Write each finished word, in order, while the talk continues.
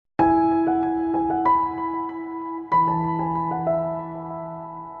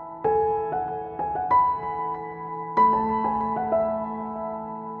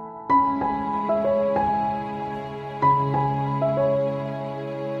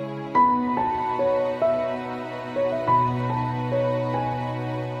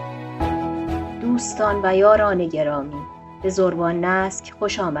دوستان و یاران گرامی، به زروان نسک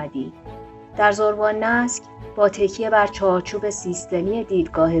خوش آمدید. در زروان نسک با تکیه بر چارچوب سیستمی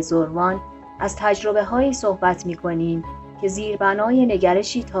دیدگاه زروان از تجربه‌هایی صحبت می‌کنیم که زیربنای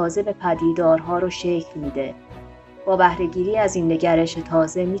نگرشی تازه به پدیدارها رو شکل میده. با بهره‌گیری از این نگرش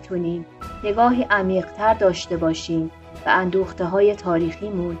تازه میتونیم نگاهی عمیق‌تر داشته باشیم به اندوخته‌های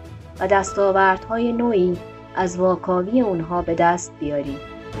تاریخیمون و دستاوردهای نوعی از واکاوی اونها به دست بیاریم.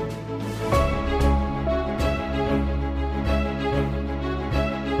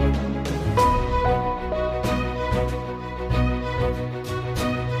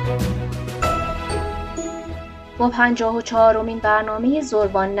 با 54مین برنامه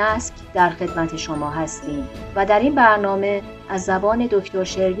زروان نسک در خدمت شما هستیم و در این برنامه از زبان دکتر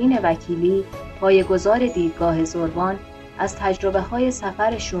شروین وکیلی، پایه‌گذار دیدگاه زروان، از تجربه‌های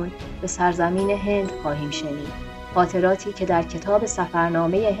سفرشون به سرزمین هند خواهیم شنید. خاطراتی که در کتاب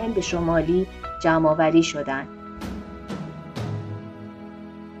سفرنامه هند شمالی جمع‌آوری شدند.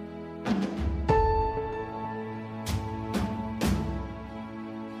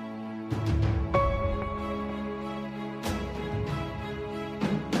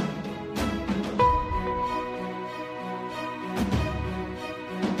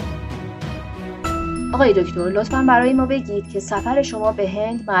 آقای دکتر، لطفاً برای ما بگید که سفر شما به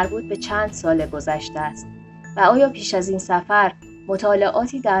هند مربوط به چند سال گذشته است و آیا پیش از این سفر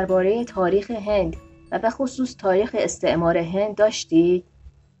مطالعاتی درباره تاریخ هند و به خصوص تاریخ استعمار هند داشتید؟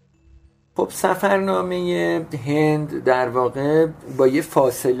 خب سفرنامه هند در واقع با یه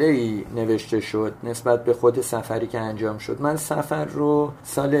فاصله‌ای نوشته شد نسبت به خود سفری که انجام شد. من سفر رو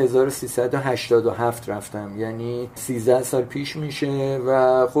سال 1387 رفتم، یعنی 13 سال پیش میشه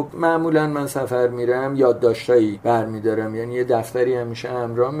و خب معمولا من سفر میرم یادداشتایی برمیدارم، یعنی یه دفتری همیشه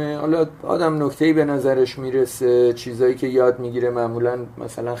همراهمه. حالا آدم نکته‌ای به نظرش میرسه، چیزایی که یاد میگیره، معمولا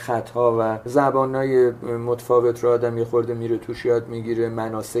مثلا خطها و زبان‌های متفاوت رو آدم یه خورده میره توش یاد میگیره،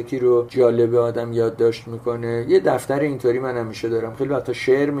 مناسکی رو جالب آدم یادداشت میکنه. یه دفتر اینطوری من همیشه دارم، خیلی وقتا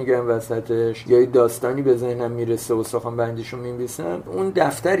شعر میگم وسطش یا یه داستانی به ذهنم میرسه و سخن بندیشو می‌نویسم. اون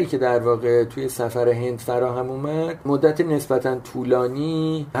دفتری که در واقع توی سفر هند فراهم اومد مدت نسبتا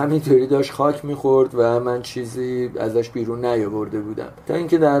طولانی همینطوری داشت خاک میخورد و من چیزی ازش بیرون نیاورده بودم، تا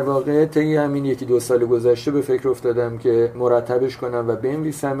اینکه در واقع طی همین 1-2 سال گذشته به فکر افتادم که مرتبش کنم و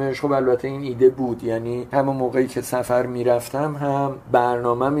بنویسمش. خب البته این ایده بود، یعنی همون موقعی که سفر میرفتم هم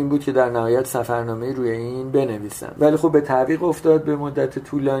برنامه‌م این بود که در نهایت سفرنامه روی این بنویسم، ولی خب به تعویق افتاد به مدت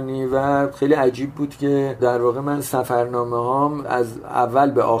طولانی و خیلی عجیب بود که در واقع من سفرنامه هام از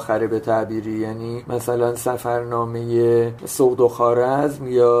اول به آخره به تعبیری، یعنی مثلا سفرنامه سوق و خوارزم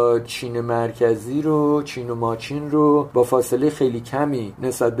یا چین مرکزی رو، چین و ماچین رو با فاصله خیلی کمی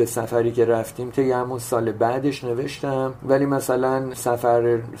نسبت به سفری که رفتیم طی همون سال بعدش نوشتم. ولی مثلا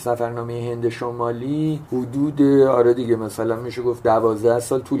سفرنامه هند شمالی حدود دیگه مثلا میشه گفت 12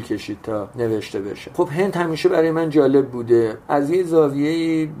 سال طول کشید تا نوشته بشه. خب هند همیشه برای من جالب بوده، از یه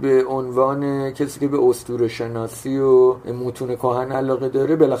زاویه‌ای به عنوان کسی که به اسطوره شناسی و متون کهن علاقه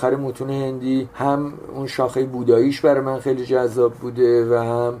داره، بالاخره متون هندی هم اون شاخه بوداییش برای من خیلی جذاب بوده و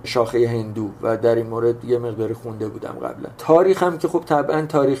هم شاخه هندو، و در این مورد یه مقدار خونده بودم قبلا. تاریخ هم که خب طبعا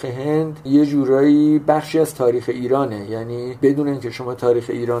تاریخ هند یه جورایی بخشی از تاریخ ایرانه، یعنی بدون اینکه شما تاریخ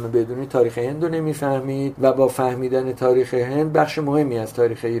ایرانو بدونید تاریخ هندو نمیفهمید و با فهمیدن تاریخ هند بخش مهمی از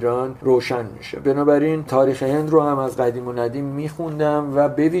تاریخ ایران روشن میشه. بنابراین تاریخ هند رو هم از قدیم و ندیم میخوندم و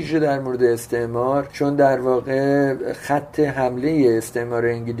به ویژه در مورد استعمار، چون در واقع خط حمله استعمار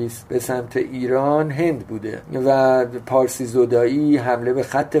انگلیس به سمت ایران هند بوده و پارسی زدایی، حمله به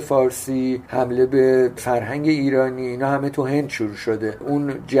خط فارسی، حمله به فرهنگ ایرانی، اینا همه تو هند شروع شده.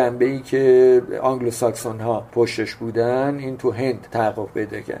 اون جنبه‌ای که آنگلو ساکسون ها پشتش بودن این تو هند تحقق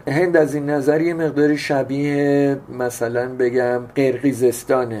پیدا کرد. هند از این نظر یه مقداری شبیه مثلا بگم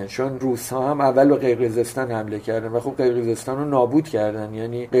قرقیزستانه، چون روس ها هم اول به قرقیزستان حمله کردن و خب قرقیزستان رو نابود کردن،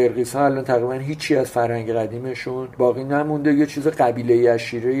 یعنی قرقیز ها الان تقریبا هیچی از فرهنگ قدیمشون باقی نمونده. یه چیز قبیله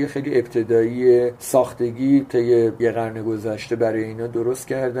عشیره خیلی ابتدایی ساختگی طی یه قرن گذشته برای اینا درست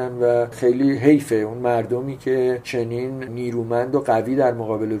کردن و خیلی حیفه اون مردمی که چنین نیرومند و قوی در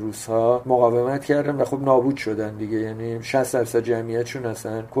مقابل روس ها مقاومت کردن و خب نابود شدن دیگه، یعنی 60% جمعیتشون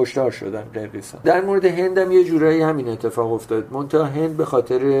اصلا کشتار شدن قرقیز ها. در مورد هند هم یه جورایی همین اتفاق افتاد، منتها هند به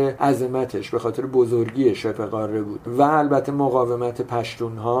خاطر عظمتش، به خاطر بزرگی شبه قاره بود و البته مقاومت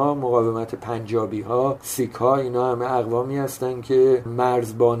پشتون ها، مقاومت پنجابی ها، سیک ها، اینا همه اقوامی هستن که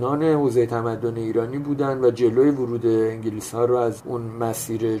مرزبانان حوزه تمدن ایرانی بودن و جلوی ورود انگلیس ها رو از اون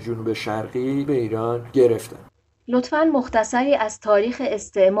مسیر جنوب شرقی به ایران گرفتن. لطفاً مختصری از تاریخ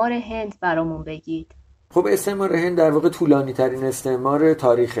استعمار هند برامون بگید. خب استعمار هند در واقع طولانی ترین استعمار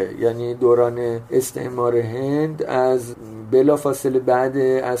تاریخه، یعنی دوران استعمار هند از بلافاصله بعد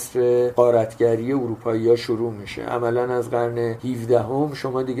عصر غارتگری اروپایی‌ها شروع میشه. عملاً از قرن 17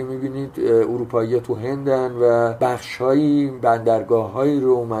 شما دیگه میبینید اروپایی‌ها تو هندن و بخش‌هایی بندرگاه‌هایی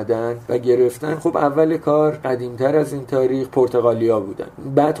رو اومدن و گرفتن. خب اول کار قدیمتر از این تاریخ پرتغالیا بودن،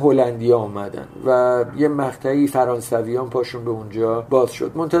 بعد هلندیا اومدن و یه مقطعی فرانسویان پاشون به اونجا باز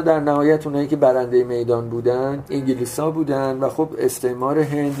شد. منتها در نهایت اونایی که برنده میدان بودن انگلیس‌ها بودن و خب استعمار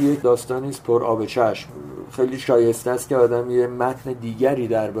هند یک داستانی است پر آب چشم. خیلی شایسته است که آدم یه متن دیگری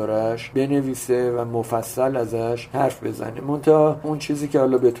دربارش بنویسه و مفصل ازش حرف بزنه. منتها اون چیزی که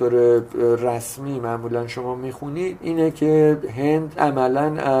حالا به طور رسمی معمولا شما میخونید اینه که هند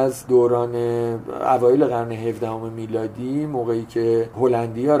عملاً از دوران اوایل قرن 17 میلادی، موقعی که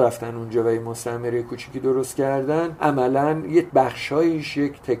هلندی‌ها رفتن اونجا و یه مستعمره کوچیکی درست کردن، عملاً یک بخشایش،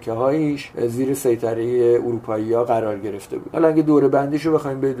 یک تکه‌هایش زیر سیطره اروپایی‌ها قرار گرفته بود. حالا اگه دوره بندیشو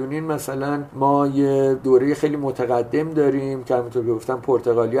بخوایم بدونین، مثلا ما یه دوره خیلی متقدم داریم که همونطور که گفتم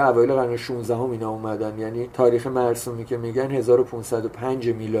پرتغالیا اوایل قرن 16 اینا اومدن، یعنی تاریخ مرسومی که میگن 1505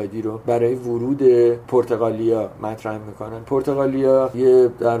 میلادی رو برای ورود پرتغالیا مطرح میکنن. پرتغالیا یه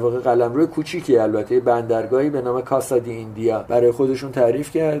در واقع قلمرو کوچیکی، البته بندرگاهی به نام کاسا دی ایندیا برای خودشون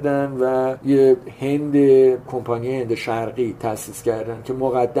تعریف کردن و یه کمپانی هند شرقی تأسیس کردن که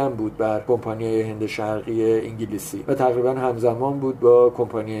مقدم بود بر کمپانی هند شرقی انگلیسی و تقریبا همزمان بود با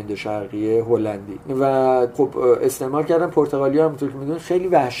کمپانی هند شرقی هلندی. و خب استعمار کردن. پرتغالیا همونطور که میدونید خیلی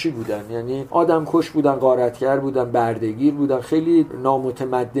وحشی بودن، یعنی آدم کش بودن، غارتگر بودن، بردهگیر بودن، خیلی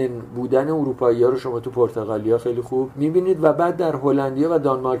نامتمدن بودن اروپایی‌ها رو شما تو پرتغالیا خیلی خوب میبینید. و بعد در هلندیا و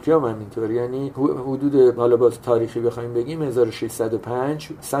دانمارکیا هم همینطور، یعنی حدود، حالا باز تاریخی بخوایم بگیم، 1605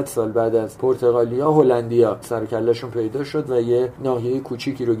 100 سال بعد از پرتغالیا، هلندیا سر و کله‌شون پیدا شد و یه ناحیه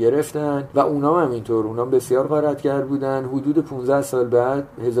کوچیکی رو گرفتن و اونا هم همینطور، اونا بسیار غارتگر بودن. حدود 15 سال بعد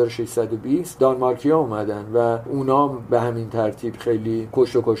 1620 دانمارکیا اومدن و اونا به همین ترتیب خیلی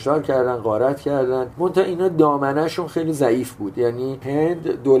کشت و کشتار کردن، غارت کردن. منتها اینا دامنه‌شون خیلی ضعیف بود، یعنی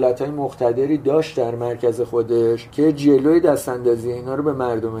هند دولت‌های مقتدری داشت در مرکز خودش که جلوی دستاندازی اینا رو به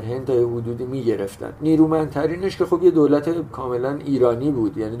مردم هند تا حدودی میگرفتن. نیرومندترینش که خب یه دولت کاملا ایرانی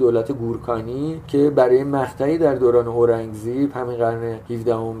بود، یعنی دولت گورکانی که برای مقطعی در دوران اورنگزیب همین قرن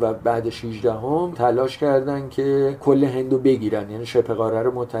 17 و بعدش 18 تلاش کردن که کل هندو بگیرن، یعنی شبه قاره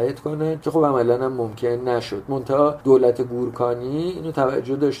رو متحد کنن، که خب عملاً هم ممکن نشد. منتها دولت گورکانی اینو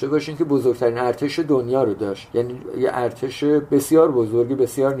توجه داشته باشین که بزرگترین ارتش دنیا رو داشت، یعنی یه ارتش بسیار بزرگی،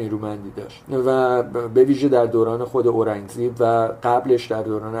 بسیار نیرومندی داشت و به ویژه در دوران خود اورنگزیب و قبلش در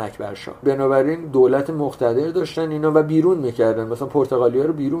دوران اکبرشاه. بنابراین دولت مقتدر داشتن اینا و بیرون میکردن، مثلا پرتغالیا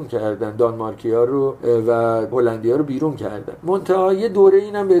رو بیرون کردن، دانمارکیا رو و هلندیا رو بیرون کردن. منتها یه دوره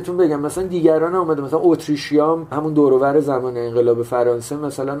اینم بهتون بگم، مثلا دیگران اومده، مثلا اتریشیام همون دور و بر زمان انقلاب فرانسه،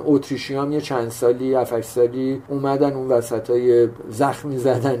 مثلا اتریشیام یه چند سالی 7 سالی اومدن اون وسطای زخمی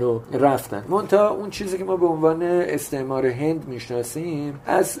زدن و رفتن. منتها اون چیزی که ما به عنوان استعمار هند میشناسیم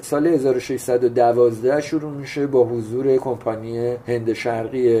از سال 1612 شروع میشه با حضور کمپانی هند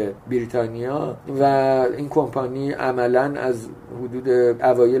شرقی بریتانیا و این کمپانی عملاً از حدود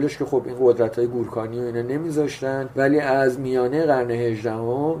اوایلش که خب این قدرت‌های گورکانی و اینا نمیذاشتن، ولی از میانه قرن 18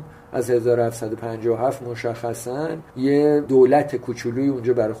 از 1757 مشخصاً یه دولت کوچولویی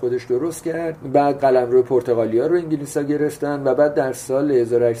اونجا برای خودش درست کرد. بعد قلمرو پرتغالیا رو انگلیس‌ها گرفتن و بعد در سال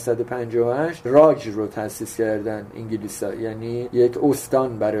 1858 راج رو تأسیس کردن انگلیس‌ها، یعنی یک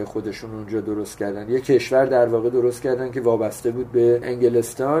استان برای خودشون اونجا درست کردن، یک کشور در واقع درست کردن که وابسته بود به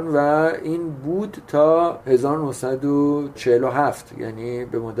انگلستان و این بود تا 1947، یعنی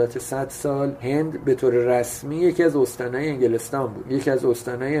به مدت 100 سال هند به طور رسمی یکی از استان‌های انگلستان بود، یکی از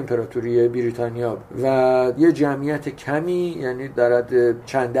استان‌های امپراتوری بریتانیا و یه جمعیت کمی، یعنی در حد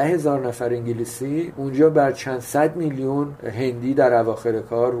چند ده هزار نفر انگلیسی اونجا بر چند صد میلیون هندی در اواخر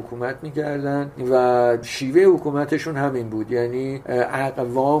کار حکومت می‌کردن و شیوه حکومتشون همین بود، یعنی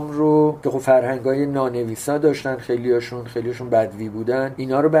اقوام رو که خب فرهنگای نانویسا داشتن، خیلیاشون بدوی بودن،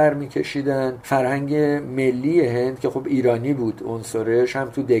 اینا رو برمی‌کشیدن. فرهنگ ملی هند که خب ایرانی بود عنصرش، هم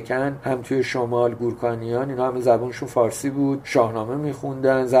تو دکن هم توی شمال گورکانیان، اینا هم زبانشون فارسی بود، شاهنامه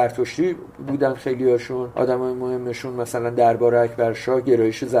می‌خوندن، زرتشتی بودن خیلیاشون، آدمای مهمشون مثلا دربار اکبرشاه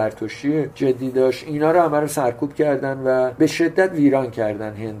گرایش زرتشتی جدی داشت. اینا رو همه رو سرکوب کردن و به شدت ویران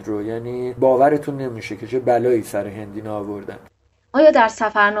کردن هند رو، یعنی باورتون نمیشه که چه بلایی سر هندینا آوردن. آیا در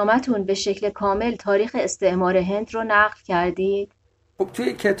سفرنامه‌تون به شکل کامل تاریخ استعمار هند رو نقل کردید؟ خب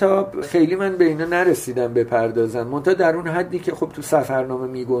توی کتاب خیلی من به اینا نرسیدم بپردازم، منتها در اون حدی که خب تو سفرنامه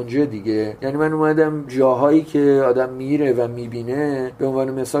میگنجه دیگه. یعنی من اومدم جاهایی که آدم میره و میبینه، به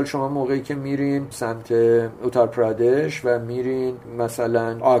عنوان مثال شما موقعی که میرین سمت اوتار پرادش و میرین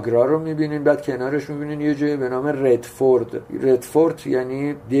مثلا آگرا رو میبینین، بعد کنارش میبینین یه جایی به نام ردفورت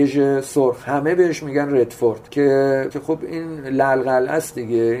یعنی دژ سرخ، همه بهش میگن ردفورت که خب این لالقلعه است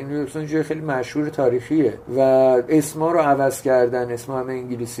دیگه. این اصلا جای خیلی مشهور تاریخیه و اسما رو عوض کردن، اسم همه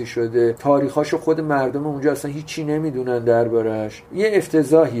انگلیسی شده، تاریخاشو خود مردم اونجا اصلا هیچی نمیدونن دربارش. یه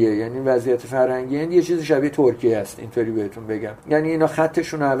افتضاحیه، یعنی وضعیت فرهنگی یه چیز شبیه ترکیه است، اینطوری بهتون بگم. یعنی اینا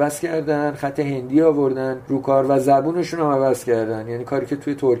خطشون عوض کردن، خط هندی آوردن رو کار و زبونشون رو عوض کردن. یعنی کاری که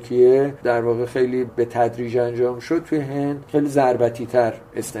توی ترکیه در واقع خیلی به تدریج انجام شد، توی هند خیلی ضربتی تر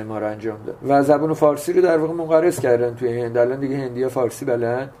استعمار انجام داد و زبان فارسی رو در واقع منقرض کردن توی هند. الان دیگه هندی‌ها فارسی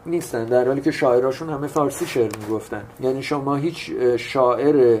بلد نیستن، در حالی که شاعراشون همه فارسی شعر میگفتن. یعنی شما هیچ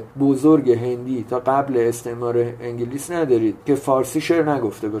شاعر بزرگ هندی تا قبل استعمار انگلیس ندارید که فارسی شعر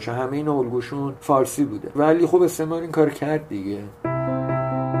نگفته باشه، همه اینا الگوشون فارسی بوده. ولی خب استعمار این کار کرد دیگه.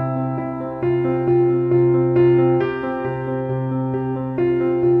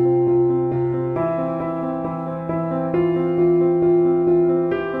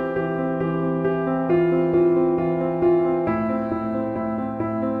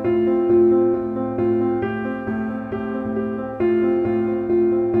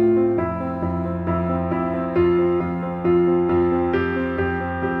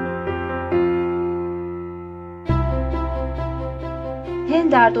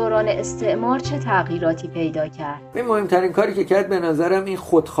 هند در دوران استعمار چه تغییراتی پیدا کرد؟ این مهمترین کاری که کرد به نظرم این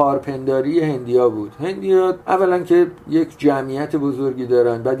خودخوارپنداری هندیا بود. هندیا اولا که یک جمعیت بزرگی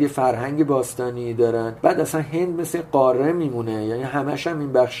دارن، بعد یه فرهنگ باستانی دارن، بعد اصلا هند مثل قاره میمونه، یعنی همش هم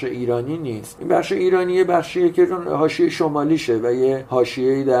این بخش ایرانی نیست. این بخش ایرانی یه بخشیه که حاشیه شمالیشه و یه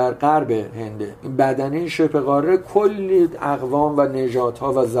حاشیه‌ای در غرب هنده. این بدنه شبه قاره کلی اقوام و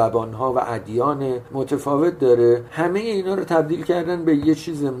نژادها و زبانها و ادیان متفاوت داره. همه اینا رو تبدیل کردن به یه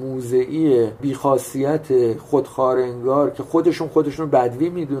چیز موضعی بی‌خاصیت خودخوار انگار که خودشون بدوی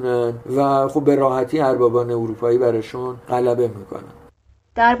میدونن و خب به راحتی اربابان اروپایی براشون غلبه میکنن.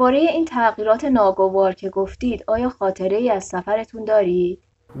 درباره این تغییرات ناگوار که گفتید، آیا خاطره‌ای از سفرتون دارید؟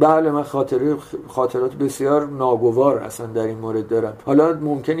 بله، من خاطرات بسیار ناگوار اصلا در این مورد دارم. حالا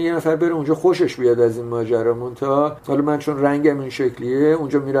ممکنه یه نفر بره اونجا خوشش بیاد از این ماجرا، منتها حالا من چون رنگم این شکلیه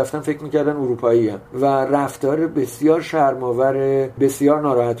اونجا میرفتم فکر میکردن اروپایی‌ام و رفتار بسیار شرم‌آور، بسیار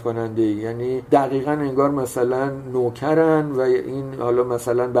ناراحت کننده. یعنی دقیقاً انگار مثلا نوکرن و این حالا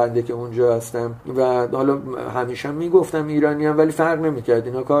مثلا بنده که اونجا هستم و حالا همیشه میگفتم ایرانی‌ام ولی فرق نمی‌کرد.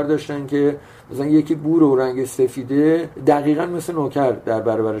 اینا کار داشتن که مثلا یکی بور و رنگ سفیده دقیقاً مثل نوکر در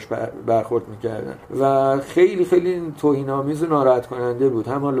برابرش برخورد میکردن و خیلی خیلی توهین‌آمیز و ناراحت کننده بود.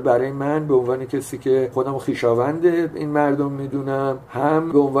 هم حالا برای من به عنوان کسی که خودم خویشاوند این مردم میدونم،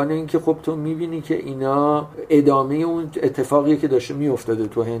 هم به عنوان اینکه خب تو میبینی که اینا ادامه اون اتفاقیه که داشته میافتاده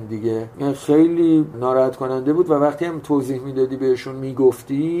تو هند دیگه. یعنی خیلی ناراحت کننده بود و وقتی هم توضیح میدادی بهشون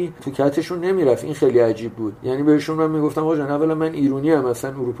میگفتی تو کتشون نمیرفت. این خیلی عجیب بود. یعنی بهشون من میگفتم آقا جان اولا من ایرانی ام،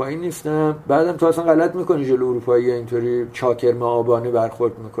 اصلا اروپایی نیستم، بعدم تو اصلا غلط میکنی جلو اروپایی اینطوری چاکر معابانه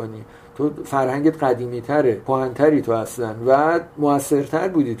برخورد میکنی، تو فرهنگت قدیمی تره، کهن‌تری تو اصلا و موثرتر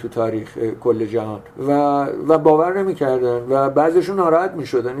بودی تو تاریخ کل جهان و باور نمی‌کردن و بعضیشون ناراحت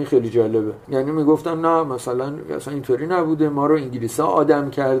می‌شدن. این خیلی جالبه. یعنی میگفتن نه مثلا اصلا اینطوری نبوده، ما رو انگلیس‌ها آدم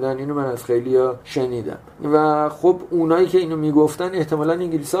کردن. اینو من از خیلیا شنیدم و خب اونایی که اینو میگفتن احتمالاً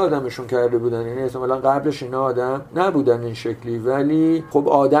انگلیس‌ها آدمشون کرده بودن، یعنی احتمالاً قبلش اینا آدم نبودن این شکلی، ولی خب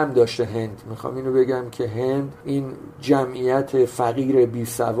آدم داشته هند. میخوام اینو بگم که هند این جمعیت فقیر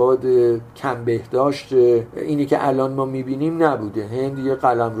بی‌سواد کم بهداشت اینی که الان ما میبینیم نبوده. هند یه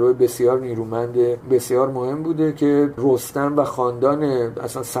قلمرو بسیار نیرومند بسیار مهم بوده که رستم و خاندان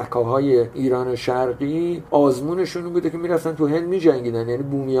اصلا سکاهای ایران شرقی آزمونشون بوده که میرفتن تو هند میجنگیدن. یعنی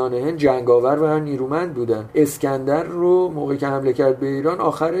بومیان هند جنگاور و نیرومند بودن. اسکندر رو موقعی که حمله کرد به ایران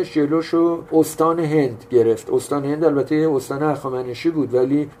آخرش جلوشو استان هند گرفت. استان هند البته استان هخامنشی بود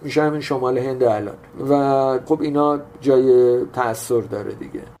ولی میشه همین شمال هند الان و خب اینا جای تأثیر داره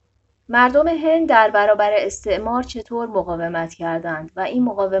دیگه. مردم هند در برابر استعمار چطور مقاومت کردند و این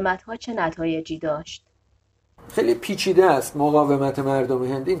مقاومت‌ها چه نتایجی داشت؟ خیلی پیچیده است مقاومت مردم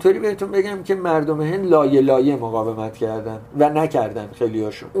هند. اینطوری بهتون بگم که مردم هند لایه لایه مقاومت کردن و نکردن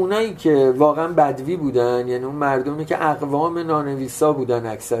خیلیاشون. اونایی که واقعا بدوی بودن، یعنی اون مردمی که اقوام نانویسا بودن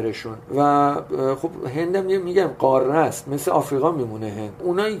اکثرشون، و خب هندم میگم قاره است، مثل آفریقا میمونه هند.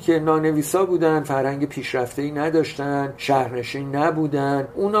 اونایی که نانویسا بودن، فرهنگ پیشرفته‌ای نداشتن، شهرنشین نبودن،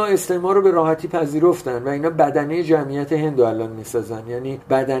 اونا استعمار رو به راحتی پذیرفتن و اینا بدنه جمعیت هند رو الان میسازن. یعنی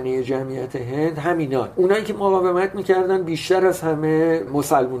بدنه جمعیت هند همینا. اونایی که مقاومت میکردن بیشتر از همه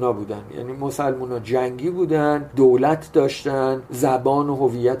مسلمونا بودن، یعنی مسلمونا جنگی بودن، دولت داشتن، زبان و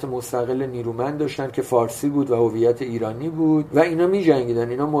هویت مستقل نیرومند داشتن که فارسی بود و هویت ایرانی بود و اینا میجنگیدن،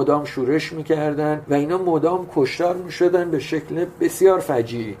 اینا مدام شورش میکردن و اینا مدام کشتار میشدن به شکل بسیار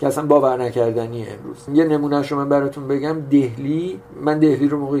فجیعی که اصلا باور نکردنی. امروز یه نمونهشو من براتون بگم. دهلی، من دهلی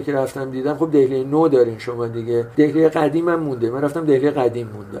رو موقعی که رفتم دیدم، خب دهلی نو دارین شما دیگه، دهلی قدیمم مونده، من رفتم دهلی قدیم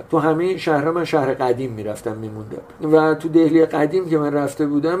موندم. تو همه شهرها من شهر قدیم میرفتم میموندم و تو دهلی قدیم که من رفته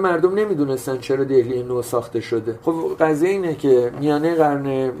بودم مردم نمیدونستن چرا دهلی نو ساخته شده. خب قضیه اینه که میانه قرن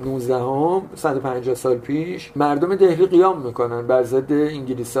 19 150 سال پیش مردم دهلی قیام میکنن بر ضد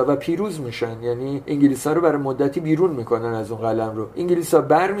انگلیسا و پیروز میشن، یعنی انگلیسا رو برای مدتی بیرون میکنن از اون قلم رو. انگلیسا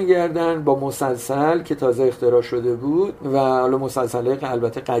برمیگردن با مسلسل که تازه اختراع شده بود و حالا مسلسلای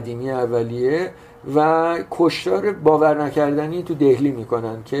البته قدیمی اولیه و کشتار باور نکردنی تو دهلی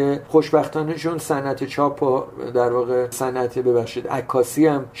میکنن که خوشبختانه چون صنعت چاپ و در واقع صنعت عکاسی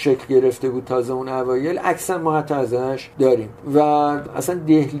هم شکل گرفته بود تازه اون اوایل، عکس ما حتی ازش داریم. و اصلا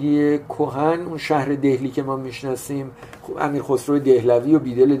دهلی کهن، اون شهر دهلی که ما میشناسیم، امیر خسرو دهلوی و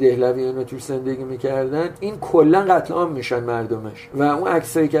بیدل دهلوی اینا توش زندگی میکردن، این کلا قتل عام میشن مردمش و اون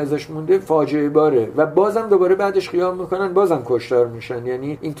عکسایی که ازش مونده فاجعه باره و بازم دوباره بعدش قیام میکنن، بازم کشتار میشن.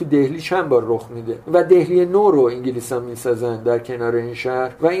 یعنی این تو دهلی چند بار رخ میده و دهلی نو رو انگلیس‌ها میسازن در کنار این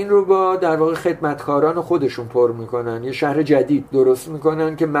شهر و این رو با در واقع خدمتکاران خودشون پر میکنن، یه شهر جدید درست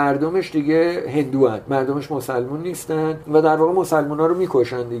میکنن که مردمش دیگه هندوان، مردمش مسلمون نیستن و در واقع مسلمونا رو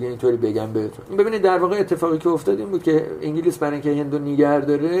میکشن دیگه. اینطوری بگم بهتون. ببینید در واقع اتفاقی که افتاد این بود که انگلیس برای اینکه هندو نگه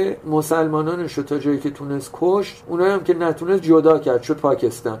داره مسلمانانش رو تا جایی که تونست کشت، اونایی هم که نتونست جدا کرد، شد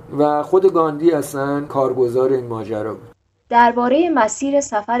پاکستان و خود گاندی اصلا کارگزار این ماجرا بود. درباره مسیر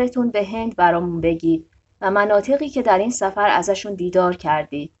سفرتون به هند برامون بگید و مناطقی که در این سفر ازشون دیدار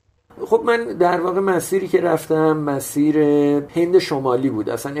کردید. خب من در واقع مسیری که رفتم مسیر هند شمالی بود.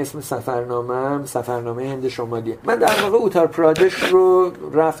 اصلا اسم سفرنامه هند شمالی. من در واقع اوتار پرادش رو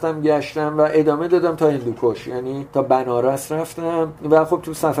رفتم گشتم و ادامه دادم تا هندوکش، یعنی تا بنارس رفتم و خب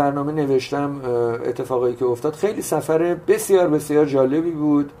تو سفرنامه نوشتم اتفاقایی که افتاد. خیلی سفر بسیار بسیار جالبی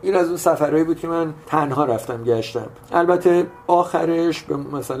بود. این از اون سفرهایی بود که من تنها رفتم گشتم. البته آخرش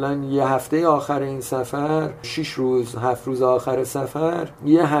مثلا یه هفته آخر این سفر، 6 روز 7 روز آخر سفر،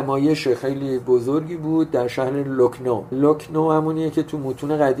 یه همایش خیلی بزرگی بود در شهر لکنو. لکنو همونیه که تو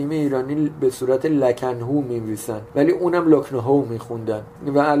متون قدیم ایرانی به صورت لکنهو می‌نویسن ولی اونم لکنهو میخوندن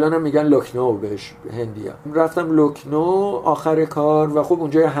و الان هم میگن لکنو بهش هندیا. رفتم لکنو آخر کار و خب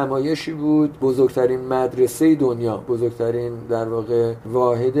اونجا همایشی بود، بزرگترین مدرسه دنیا، بزرگترین در واقع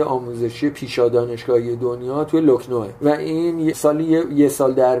واحد آموزشی پیشا دانشگاهی دنیا توی لکنوه و این یه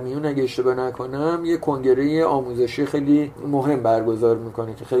سال در میون اگه اشتباه نکنم یه کنگره آموزشی خیلی مهم برگزار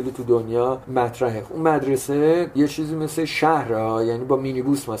میکنه که خیلی تو دنیا مطرحه. اون مدرسه یه چیزی مثل شهر، یعنی با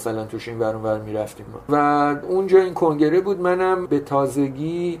مینیبوس مثلا توش این ور اون ور میرفتیم و اونجا این کنگره بود. منم به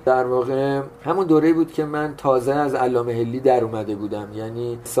تازگی در واقع همون دوره بود که من تازه از علامه حلی در اومده بودم،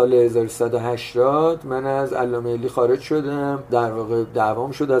 یعنی سال 1380 من از علامه حلی خارج شدم، در واقع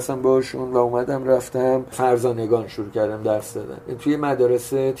دعوام شد اصلا باشون و اومدم رفتم فرزانگان شروع کردم درس دادن. توی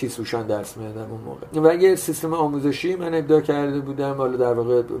مدرسه تیسوشان درس میدادم اون موقع و یه سیستم آموزشی من ابداع کرده بودم، حالا در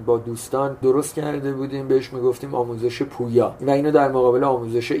واقع با دوستان درست کرده بودیم، بهش میگفتیم آموزش پویا و اینو در مقابل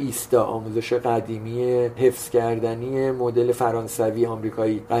آموزش ایستا، آموزش قدیمی حفظ کردنی مدل فرانسوی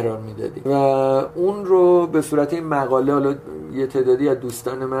آمریکایی قرار میدادیم و اون رو به صورت این مقاله، حالا یه تعدادی از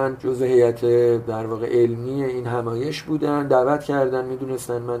دوستان من جزء هیئت در واقع علمی این همایش بودن، دعوت کردن،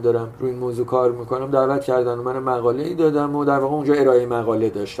 میدونستن من دارم روی این موضوع کار میکنم، دعوت کردن و من مقاله‌ای دادم و در واقع اونجا ارائه مقاله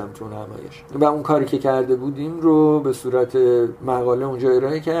داشتم تو اون همایش و اون کاری که کرده بودیم رو به صورت مقاله اونجا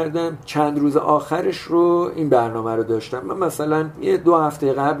ارائه کردم. چند روز آخرش رو این برنامه رو داشتم. من مثلا یه 2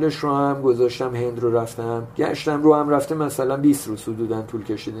 هفته قبلش رو هم گذاشتم هند رو رفتم گشتم، رو هم رفته مثلا 20 روز حدوداً طول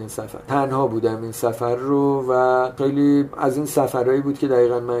کشید این سفر. تنها بودم این سفر رو و خیلی از این سفرهایی بود که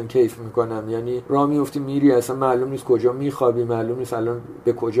دقیقاً من کیف میکنم، یعنی راه میافتی میری اصلا معلوم نیست کجا میخوابی، معلوم نیست الان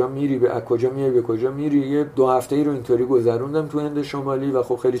به کجا میری، از کجا میای به کجا میری. یه 2 هفته‌ای رو اینطوری گذروندم تو هند شمالی و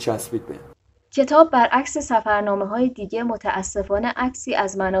خب خیلی چسبید بهم. کتاب برعکس سفرنامه‌های دیگه متاسفانه عکسی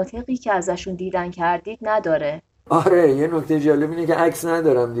از مناطقی که ازشون دیدن کردید نداره. آره، یه نکته جالب اینه که عکس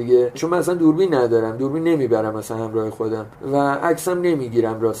ندارم دیگه، چون من اصلا دوربین ندارم، دوربین نمیبرم مثلا همراه خودم و عکسم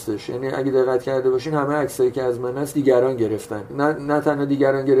نمیگیرم راستش. یعنی اگه دقت کرده باشین همه عکسایی که از من هست دیگران گرفتن. نه تنها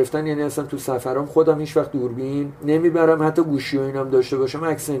دیگران گرفتن، یعنی اصلا تو سفرام خودم هیچ وقت دوربین نمیبرم، حتی گوشی و اینام داشته باشم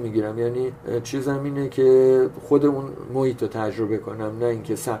عکس نمیگیرم. یعنی چیزم اینه که خود اون محیط رو تجربه کنم، نه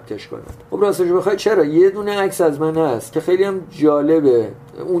اینکه ثبتش کنم. خب راستش بخوای چرا یه دونه عکس از من هست که خیلی هم جالبه.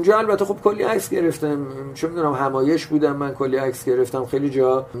 اونجا البته خب کلی عکس گرفتم، چون میدونم همایش بودم، من کلی عکس گرفتم، خیلی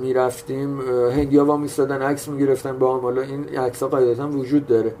جا میرفتیم هندیا وا میستادن عکس میگرفتن با هم. حالا این عکس‌ها قاعدتاً وجود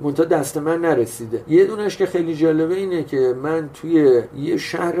داره، منتها دست من نرسیده. یه دونش که خیلی جالبه اینه که من توی یه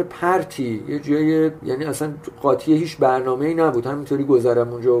شهر پرتی، یه جای یعنی اصلا قاطی هیچ برنامه‌ای نبود، همینطوری گذرم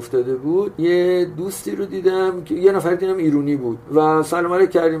اونجا افتاده بود، یه دوستی رو دیدم که یه نفر دیدم ایرانی بود و سلام علیک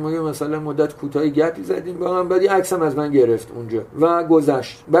کردیم و مثلا مدت کوتاهی گپی زدیم با هم، بعد یه عکسم از من گرفت اونجا و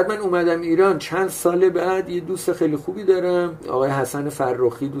گذشت. بعد من اومدم ایران چند سال بعد، یه دوست خیلی خوبی دارم، آقای حسن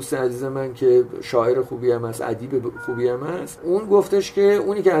فرخی، دوست عزیز من که شاعر خوبی هم است، ادیب خوبی هم است. اون گفتش که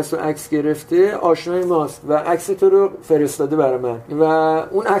اونی که از تو عکس گرفته آشنای ماست و عکس تو رو فرستاده برای من و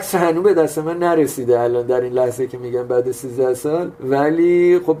اون عکس هنوز به دست من نرسیده الان در این لحظه که میگم بعد 13 سال،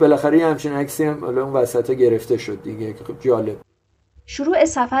 ولی خب بالاخره همچین عکسی هم حالا اون وسطا گرفته شد دیگه که خب جالب. شروع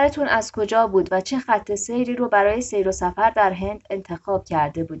سفرتون از کجا بود و چه خط سیری رو برای سیر و سفر در هند انتخاب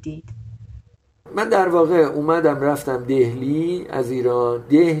کرده بودید؟ من در واقع اومدم رفتم دهلی از ایران.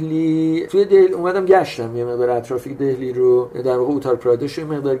 توی دهلی اومدم گشتم یه مقدار اطرافی دهلی رو، در واقع اوتار پرادش یه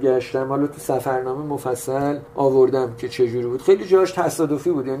مقدار گشتم. حالا تو سفرنامه مفصل آوردم که چه جوری بود. خیلی جاش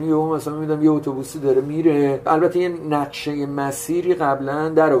تصادفی بود، یعنی یهو مثلا میدم یه اتوبوسی داره میره. البته یه نقشه مسیری قبلا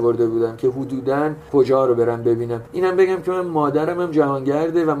در آورده بودم که حدوداً کجا رو برم ببینم. اینم بگم که من مادرم هم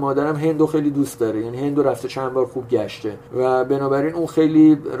جهانگرده و مادرم هندو خیلی دوست داره، یعنی هندو رفته چند بار خوب گشته و بنابراین اون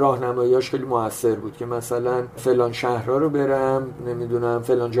خیلی راهنماییاش خیلی بود که مثلا فلان شهرها رو برم، نمیدونم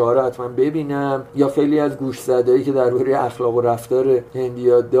فلان جاها رو حتما ببینم، یا خیلی از گوش زده‌ای که درباره اخلاق و رفتار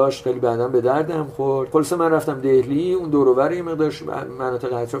هندیا داشت خیلی بعداً به دردم خورد. خلاص من رفتم دهلی، اون دور و بر یه مقدار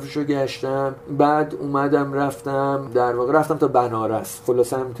مناطق اطرافش رو گشتم. بعد اومدم رفتم تا بنارس.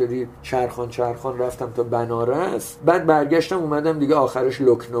 خلاص همینطوری چرخان رفتم تا بنارس. بعد برگشتم اومدم دیگه آخرش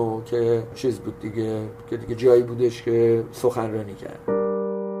لکنو که چیز بود دیگه، که دیگه جایی بودش که سخنرانی کرد.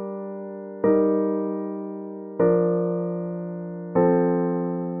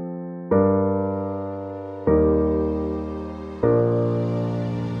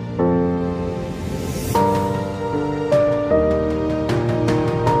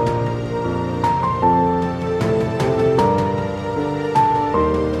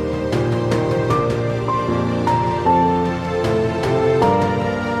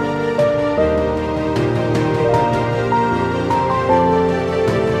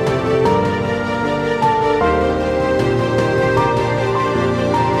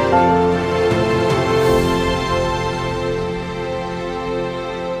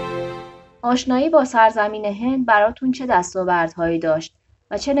 آشنایی با سرزمین هند براتون چه دستاوردهایی داشت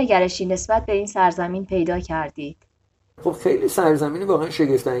و چه نگرشی نسبت به این سرزمین پیدا کردید؟ خب خیلی سرزمین واقعا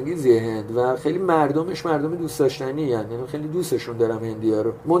شگفت انگیزیه هند و خیلی مردمش مردم دوست داشتنی، یعنی خیلی دوستشون دارم هندیا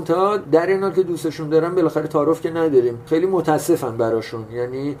رو. منتها در این حال که دوستشون دارم بالاخره تعارف که نداریم، خیلی متاسفم براشون.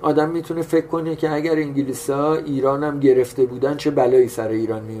 یعنی آدم میتونه فکر کنه که اگر انگلیسا ایرانم گرفته بودن چه بلایی سر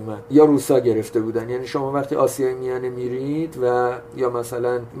ایران میومد، یا روسا گرفته بودن. یعنی شما وقتی آسیای میانه میرید و یا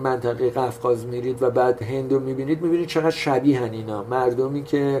مثلا منطقه قفقاز میرید و بعد هندو میبینید چقدر شبیهن اینا، مردمی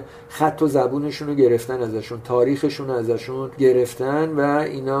که خط و زبونشون رو گرفتن ازشون، تاریخشون ازشون گرفتن و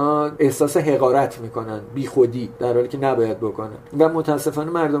اینا احساس حقارت میکنن بی خودی، در حالی که نباید بکنن. و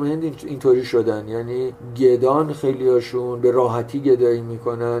متاسفانه مردم هند اینطوری شدن، یعنی گدان خیلیاشون به راحتی گدایی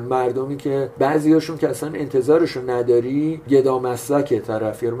میکنن. مردمی که بعضیاشون که اصلا انتظارشون نداری، گدا مسلکه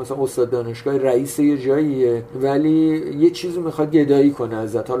طرف، یا مثلا استاد دانشگاه رئیس یه جاییه ولی یه چیزی میخواد گدایی کنه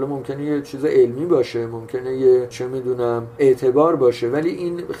ازت. حالا ممکنه یه چیز علمی باشه، ممکنه یه چه میدونم اعتبار باشه، ولی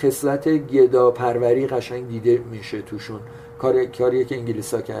این خصلت گدا پروری قشنگ دیده میشه توشون. کاریه که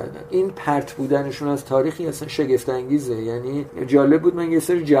انگلیسا کردن. این پرت بودنشون از تاریخی اصلا شگفت انگیزه. یعنی جالب بود، من یه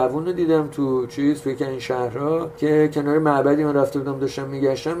سری جوون رو دیدم توی این شهرها که کنار معبدی من رفته بودم داشتم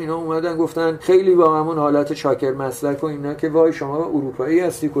میگشتم، اینا اومدن گفتن خیلی با همون حالت چاکر مسلک و اینا که وای شما اروپایی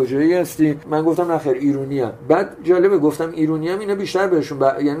هستی، کجایی هستی؟ من گفتم نه خیر ایرانیام. بعد جالبه گفتم ایرانیام، اینا بیشتر بهشون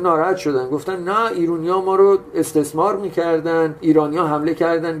یعنی ناراحت شدن، گفتن نه ایرانی‌ها ما رو استثمار میکردن، ایرانی‌ها حمله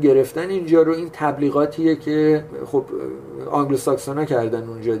کردن گرفتن اینجا رو. این تبلیغاتیه که خب آنگلوساکسونا کردن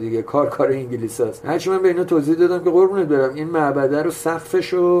اونجا دیگه، کار انگلیساست. هرچی من به اینا توضیح دادم که قربونت برم این معبده رو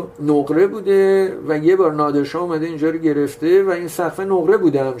سقفشو نقره بوده و یه بار نادرشاه اومده اینجا رو گرفته و این سقف نقره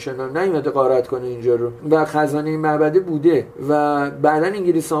بوده همچنان، نیومده غارت کنه اینجا رو و خزانه این معبده بوده و بعدن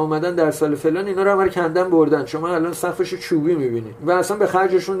انگلیس‌ها اومدن در سال فلان اینا رو همه کندن بردن، شما الان سقفشو چوبی می‌بینید و اصلا به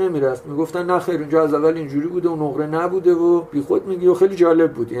خرجشون نمیرفت. میگفتن نه خیر اینجا از اول اینجوری بوده و نقره نبوده و بیخود میگی و خیلی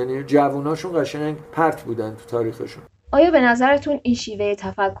جالب بود. یعنی جووناشون قشنگ پرت بودن تو تاریخشون. آیا به نظرتون این شیوه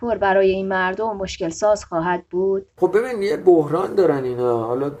تفکر برای این مردم مشکل ساز خواهد بود؟ خب ببین یه بحران دارن اینا.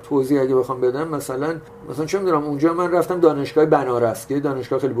 حالا توضیح اگه بخوام بدم، مثلا چه می‌دونم اونجا من رفتم دانشگاه بنارس که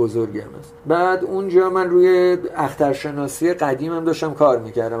دانشگاه خیلی بزرگی هم است. بعد اونجا من روی اخترشناسی قدیمم داشتم کار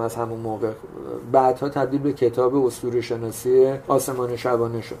می‌کردم از همون موقع. بعدها تبدیل به کتاب اسطوره شناسی آسمان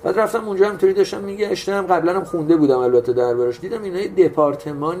شبانه شد. بعد رفتم اونجا همینطوری داشتم میگشتم، قبلا هم خونده بودم البته دربارش. دیدم اینا یه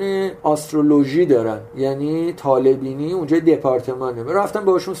دپارتمان آسترولوژی دارن، یعنی طالبینی اونجا دپارتمانه. رفتم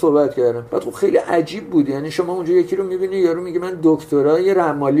باهاشون صحبت کردم. بعد خب خیلی عجیب بود. یعنی شما اونجا یکی رو می‌بینی یارو میگه من دکترای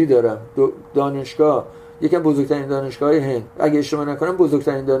رمالی دارم، دانشگاه یکی از بزرگترین دانشگاه‌های هند، اگه اشتباه نکنم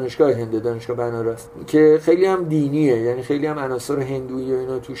بزرگترین دانشگاه هند، دانشگاه بنارس که خیلی هم دینیه، یعنی خیلی هم عناصر هندویی و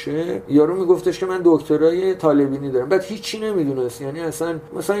اینا توشه. یارو میگفتش که من دکترای طالبینی دارم، بعد هیچی نمیدونست. یعنی اصلا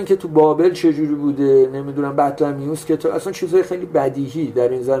مثلا اینکه تو بابل چه جوری بوده نمیدونم، بطلمیوس که تو اصلا چیزای خیلی بدیهی در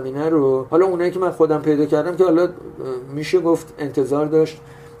این زمینه رو، حالا اونایی که من خودم پیدا کردم که حالا میشه گفت انتظار داشت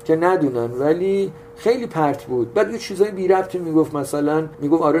که ندونن، ولی خیلی پرت بود. بعد یه چیزای بی ربطی میگفت، مثلا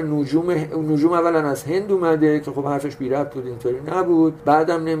میگفت آره نجوم اولا از هند اومده که خب حرفش بی ربط بود، اینطوری نبود.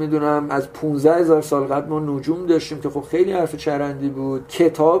 بعدم نمیدونم از 15000 سال قبل ما نجوم داشتیم که خب خیلی حرف چرندی بود.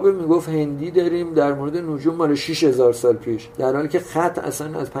 کتاب میگفت هندی داریم در مورد نجوم مال 6000 سال پیش، در حالی که خط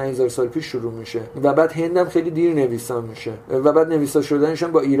اصلا از 5000 سال پیش شروع میشه و بعد هندم خیلی دیر نویسان میشه و بعد نویسا شدنش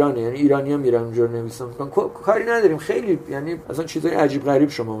هم با ایرانه، یعنی ایرانی‌ها میرن اونجا نویسان میکنن. کاری نداریم، خیلی یعنی اصلا چیزای عجیب غریب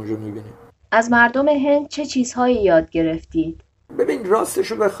شما اونجا میبینید. از مردم هند چه چیزهایی یاد گرفتید؟ ببین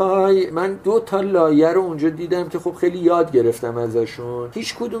راستشو بخوای من 2 لایه رو اونجا دیدم که خب خیلی یاد گرفتم ازشون.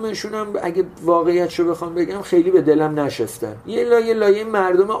 هیچ کدومشون هم اگه واقعیتشو بخوام بگم خیلی به دلم نشستن. یه لایه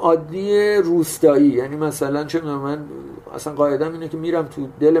مردم عادی روستایی، یعنی مثلا چه می‌دونم من اصلا قاعده‌ام اینه که میرم تو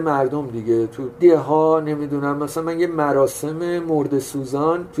دل مردم دیگه، تو ده‌ها نمیدونم، مثلا من یه مراسم مرده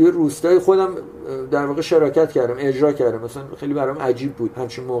سوزان توی روستای خودم در واقع شرکت کردم، اجرا کردم. مثلا خیلی برام عجیب بود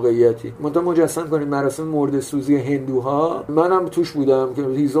همچین موقعیتی. منتها مجسم کنید مراسم مرده سوزی هندوها، منم توش بودم که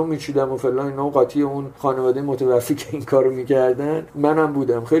هیزم میچیدم و فلان اینا، قاطی اون خانواده متوفی که این کارو میکردن منم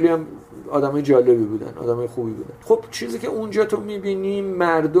بودم. خیلی هم آدمای جالبی بودن، آدمای خوبی بودن. خب چیزی که اونجا تو میبینی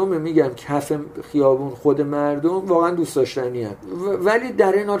مردم، میگم کف خیابون خود مردم واقعا دوست داشتنی هستن، ولی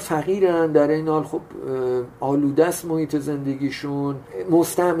در این حال فقیرن، در این حال خب آلوده است محیط زندگیشون،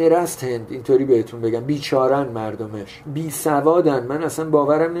 مستعمره است هند، اینطوری بهتون بگم، بیچارن مردمش، بی سوادن. من اصلا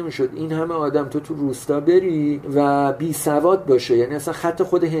باورم نمیشد این همه آدم تو روستا بری و بی سواد باشه، یعنی اصلا خط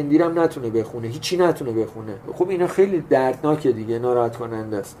خود هندی رو هم نتونه بخونه، هیچی نتونه بخونه. خب اینا خیلی دردناکه دیگه، ناراحت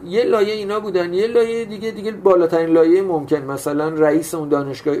کننده است. یه لایه اینا بودن. یه لایه دیگه بالاترین لایه ممکن، مثلا رئیس اون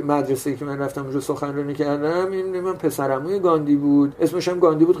دانشگاه مدرسه‌ای که من رفتم اونجا سخنرانی کردم، این من پسرعموی گاندی بود، اسمش هم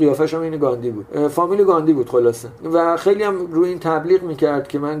گاندی بود، قیافش هم این گاندی بود، فامیل گاندی بود خلاصه، و خیلی هم روی این تبلیغ میکرد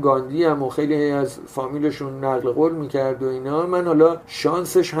که من گاندی ام و خیلی از فامیلشون نقل قول میکرد و اینا. من حالا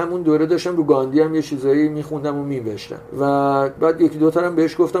شانسش همون دوره داشتم رو گاندی هم یه چیزایی میخوندم و می‌نوشتم و بعد یکی دو تا هم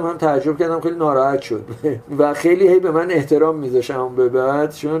بهش گفتم، هم تعجب کردم، خیلی ناراحت شد و خیلی هی به من احترام میذاشت اون به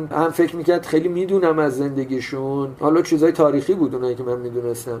بعد، چون هم فکر میکرد خیلی میدونم از زندگیشون، حالا چیزای تاریخی بود اونایی که من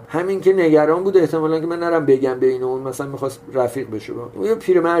میدونستم، همین که نگران بود احتمالاً که من نرم بگم به اینو، اون مثلا میخواست رفیق بشه با اون. یه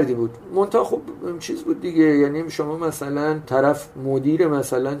پیرمردی بود، منتها خب چیز بود دیگه، یعنی شما مثلا طرف مدیر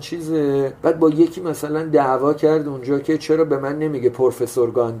مثلا چیزه، بعد با یکی مثلا دعوا کرد اونجا که چرا به من نمیگه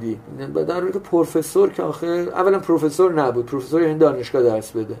پروفسور گاندی، در حالی که پروفسور که آخه اولا پروفسور نبود، پروفسور یعنی دانشگاه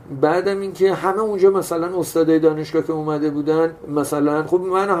درس بده، بعدم اینکه همه اونجا مثلا استادای دانشگاه که اومده بودن مثلا، خب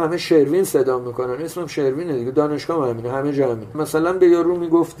منو همه شروین صدا میکنن، اسمم شروینه دیگه، دانشگاه همینه، همه جا همینه. مثلا به یارو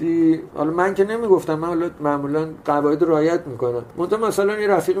میگفتی، حالا من که نمیگفتم، من حالا معمولا قواعد رعایت میکنم، مثلا یه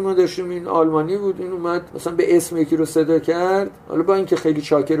رفیق ما داشتیم این آلمانی بود، این اومد مثلا به اسم یکی رو صدا کرد، حالا با اینکه خیلی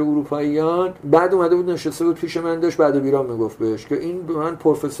چاکر اروپاییان، بعد اومده بود نشسته بود پیش من، داشت بعد بیرام میگفت بهش که این به من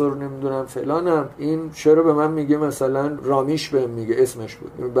پروفسور نمیدونم فلانم، این چرا به من میگه مثلا رامیش بهم میگه، اسمش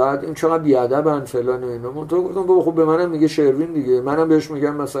بود، بعد این چقدر بیادبن فلان و اینا. من تو گفتم بابا خب به منم میگه شروین دیگه، منم بهش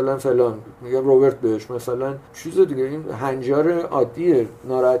میگم مثلا فلان، میگم روبرت بهش مثلا چیز دیگه، این هنجار عادیه،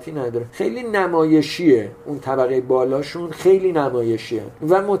 ناراحتی نداره. خیلی نمایشیه اون طبقه بالاشون، خیلی نمایشیه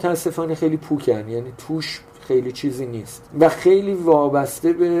و متاسفانه خیلی پوکن، یعنی توش خیلی چیزی نیست و خیلی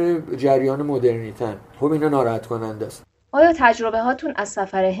وابسته به جریان مدرنیتن. خب اینا ناراحت کننده است. آیا تجربه هاتون از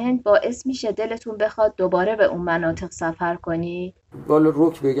سفر هند باعث میشه دلتون بخواد دوباره به اون مناطق سفر کنی؟ والا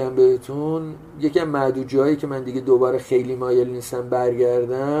رک بگم بهتون، یکی از معدود جایی که من دیگه دوباره خیلی مایل نیستم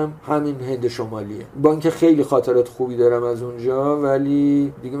برگردم همین هند شمالیه. با اینکه خیلی خاطرات خوبی دارم از اونجا،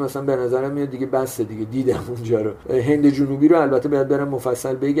 ولی دیگه مثلا به نظرم میاد دیگه بسه دیگه، دیدم اونجا رو. هند جنوبی رو البته باید برم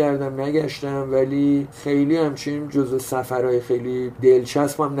مفصل بگردم، نگشتم، ولی خیلی همچین جزو سفرهای خیلی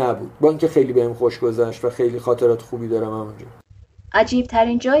دلچسبم نبود، با اینکه خیلی بهم خوش گذشت و خیلی خاطرات خوبی دارم اونجا. عجیب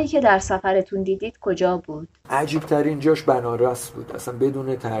ترین جایی که در سفرتون دیدید کجا بود؟ عجیب ترین جاش بنارس بود، اصلا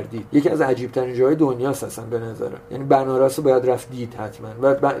بدون تردید. یکی از عجیب ترین جاهای دنیاست اصلا به نظرم. یعنی بنارس رو باید رفت دید حتما.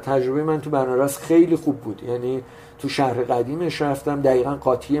 و تجربه من تو بنارس خیلی خوب بود. یعنی تو شهر قدیمش رفتم، دقیقاً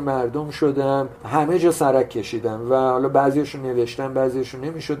قاطی مردم شدم، همه جا سرک کشیدم و حالا بعضیاشو نوشتم، بعضیاشو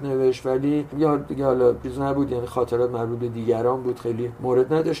نمیشد نوشت، ولی دیگه حالا چیز نبود، یعنی خاطرات مربوط به دیگران بود، خیلی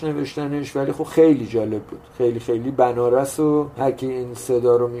مورد نداشت نوشتنش، ولی خب خیلی جالب بود. خیلی خیلی بنارس رو هر کی این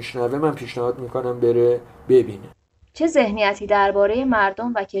صدا رو میشنوه من پیشنهاد میکنم بره ببینه. چه ذهنیتی درباره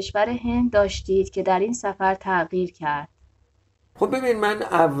مردم و کشور هند داشتید که در این سفر تغییر کرد؟ خب ببین، من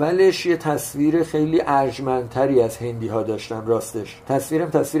اولش یه تصویر خیلی ارجمندتری از هندی ها داشتم. راستش تصویرم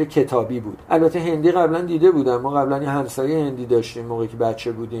تصویر کتابی بود. البته هندی قبلا دیده بودم، ما قبلا یه همسایه هندی داشتیم موقعی که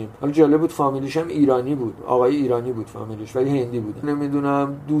بچه بودیم. حالا جالب بود، فامیلیش هم ایرانی بود، آقای ایرانی بود فامیلیش، ولی هندی بود.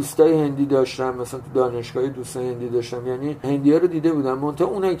 نمیدونم، دوستای هندی داشتم، مثلا تو دانشگاه دوستای هندی داشتم، یعنی هندی‌ها رو دیده بودم. منتها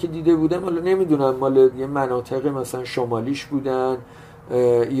اونایی که دیده بودم حالا نمیدونم مال یه مناطق مثلا شمالیش بودن،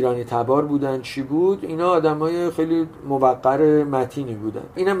 ایرانی تبار بودن، چی بود، اینا آدمای خیلی موقر متینی بودن.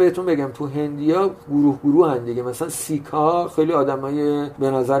 اینم بهتون بگم تو هندیا گروه هن دیگه. مثلا سیک‌ها خیلی آدمای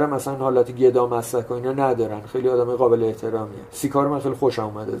به نظر مثلا حالت گدا مسلک و اینا ندارن، خیلی آدمای قابل احترامیه. سیک‌ها رو من خیلی خوشم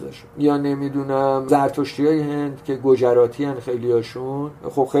اومد ازشون. یا نمیدونم زرتشتیای هند که گجراتی ان، خیلیاشون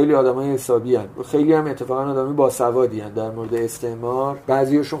خب خیلی آدمای حسابی ان، خیلی هم اتفاقا آدمای باسوادی ان در مورد استعمار.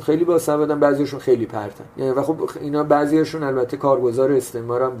 بعضیاشون خیلی باسوادن، بعضیاشون خیلی پرتن. و خب اینا بعضیاشون البته کارگزار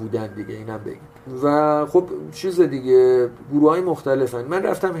استعمار هم بودن دیگه، اینم بگیم. و خب چیز دیگه، گروهای مختلفن. من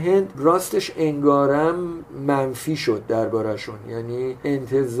رفتم هند، راستش انگارم منفی شد دربارشون، یعنی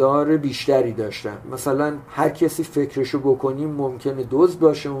انتظار بیشتری داشتم. مثلا هر کسی فکرشو بکنی ممکنه دزد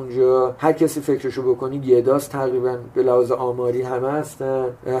باشه اونجا، هر کسی فکرشو بکنی گداست، تقریبا به لحاظ آماری همه هستن.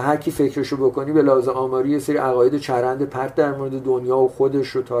 هر کی فکرشو بکنی به لحاظ آماری یه سری عقاید چرند پرت در مورد دنیا و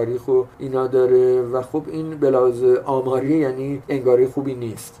خودش و تاریخ و اینا داره و خب این به لحاظ آماری یعنی انگاری خوبی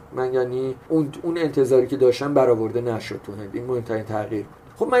نیست. من یعنی اون انتظاری که داشتم برآورده نشد تو هند. این مهمترین تغییر.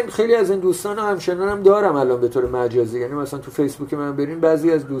 خب من خیلی از این دوستان و همچنانم دارم الان به طور مجازی، یعنی مثلا تو فیسبوک من بریم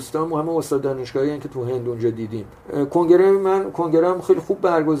بعضی از دوستان همه استاد دانشگاهی که تو هند اونجا دیدیم. کنگره‌ام خیلی خوب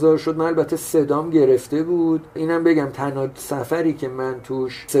برگزار شد. من البته صدام گرفته بود، اینم بگم تنها سفری که من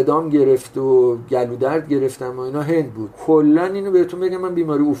توش صدام گرفت و گلودرد گرفتم و اینا هند بود. کلا اینو بهتون بگم من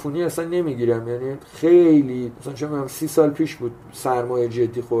بیماری عفونی اصلا نمیگیرم، یعنی خیلی مثلا چون 30 سال پیش بود سرمایه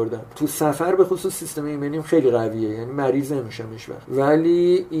جدی خوردم. تو سفر به خصوص سیستم ایمنیم خیلی قویه، یعنی مریض نمیشم هیچ وقت.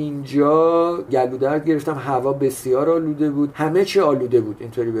 ولی اینجا گلودرد گرفتم، هوا بسیار آلوده بود، همه چی آلوده بود،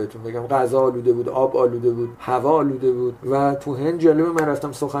 اینطوری بهتون بگم، غذا آلوده بود، آب آلوده بود، هوا آلوده بود. و تو هند جالب، من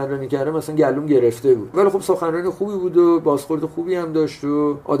رفتم سخنرانی کردم، مثلا گلوم گرفته بود، ولی خب سخنرانی خوبی بود و بازخورد خوبی هم داشت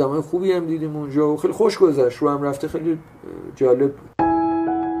و آدمای خوبی هم دیدیم اونجا و خیلی خوش گذشت. رو هم رفته خیلی جالب بود.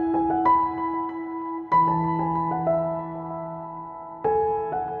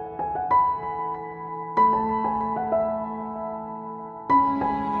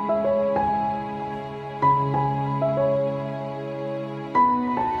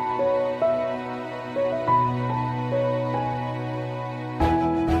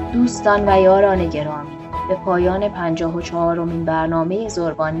 دوستان و یاران گرامی، به پایان 54مین برنامه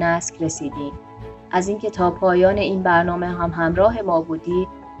زروان نسک رسیدیم. از اینکه تا پایان این برنامه هم همراه ما بودید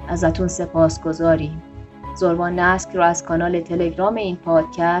ازتون سپاسگزاریم. زروان نسک رو از کانال تلگرام این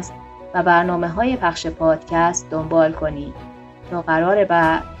پادکست و برنامه‌های پخش پادکست دنبال کنید تا قرار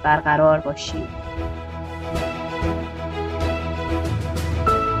بعد برقرار باشید.